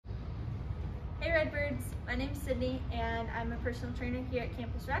Hey Redbirds, my name's Sydney and I'm a personal trainer here at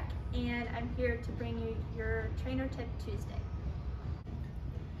Campus Rec, and I'm here to bring you your Trainer Tip Tuesday.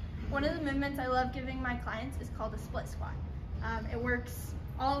 One of the movements I love giving my clients is called a split squat. It works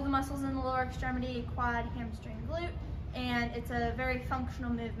all of the muscles in the lower extremity, quad, hamstring, glute, and it's a very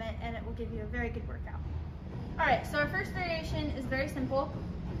functional movement and it will give you a very good workout. Alright, so our first variation is very simple.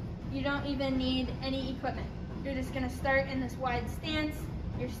 You don't even need any equipment. You're just going to start in this wide stance.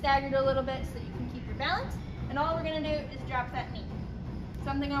 You're staggered a little bit so that you can keep your balance, and all we're going to do is drop that knee.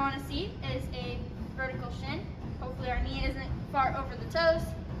 Something I want to see is a vertical shin. Hopefully our knee isn't far over the toes.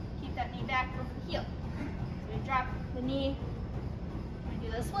 Keep that knee back over the heel. So we drop the knee, we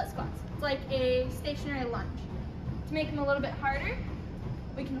do those split squats. It's like a stationary lunge. To make them a little bit harder,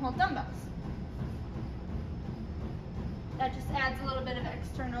 we can hold dumbbells. That just adds a little bit of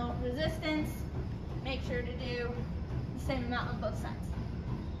external resistance. Make sure to do the same amount on both sides.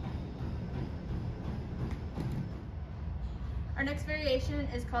 Our next variation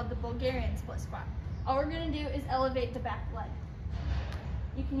is called the Bulgarian split squat. All we're going to do is elevate the back leg.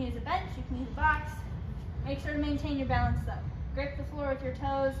 You can use a bench, you can use a box. Make sure to maintain your balance though. Grip the floor with your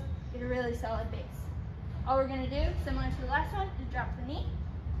toes, get a really solid base. All we're going to do, similar to the last one, is drop the knee.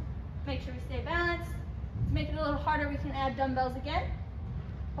 Make sure we stay balanced. To make it a little harder, we can add dumbbells again,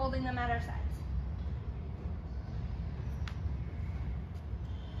 holding them at our sides.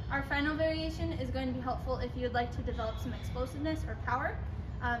 Our final variation is going to be helpful if you would like to develop some explosiveness or power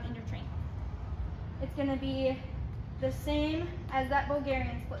in your training. It's going to be the same as that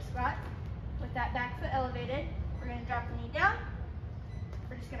Bulgarian split squat with that back foot elevated. We're going to drop the knee down.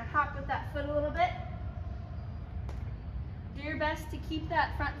 We're just going to hop with that foot a little bit. Do your best to keep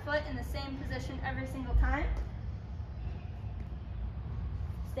that front foot in the same position every single time.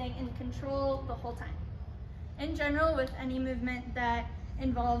 Staying in control the whole time. In general, with any movement that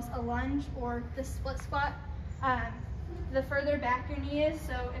involves a lunge or the split squat, the further back your knee is,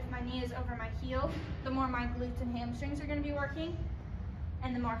 so if my knee is over my heel, the more my glutes and hamstrings are going to be working,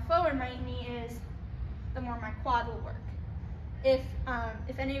 and the more forward my knee is, the more my quad will work.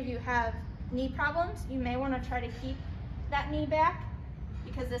 If any of you have knee problems, you may want to try to keep that knee back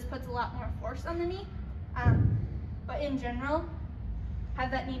because this puts a lot more force on the knee, but in general,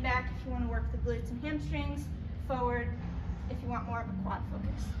 have that knee back if you want to work the glutes and hamstrings, forward if you want more of a quad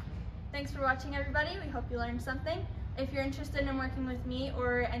focus. Thanks for watching, everybody. We hope you learned something. If you're interested in working with me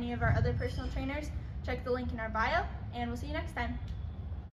or any of our other personal trainers, check the link in our bio, and we'll see you next time.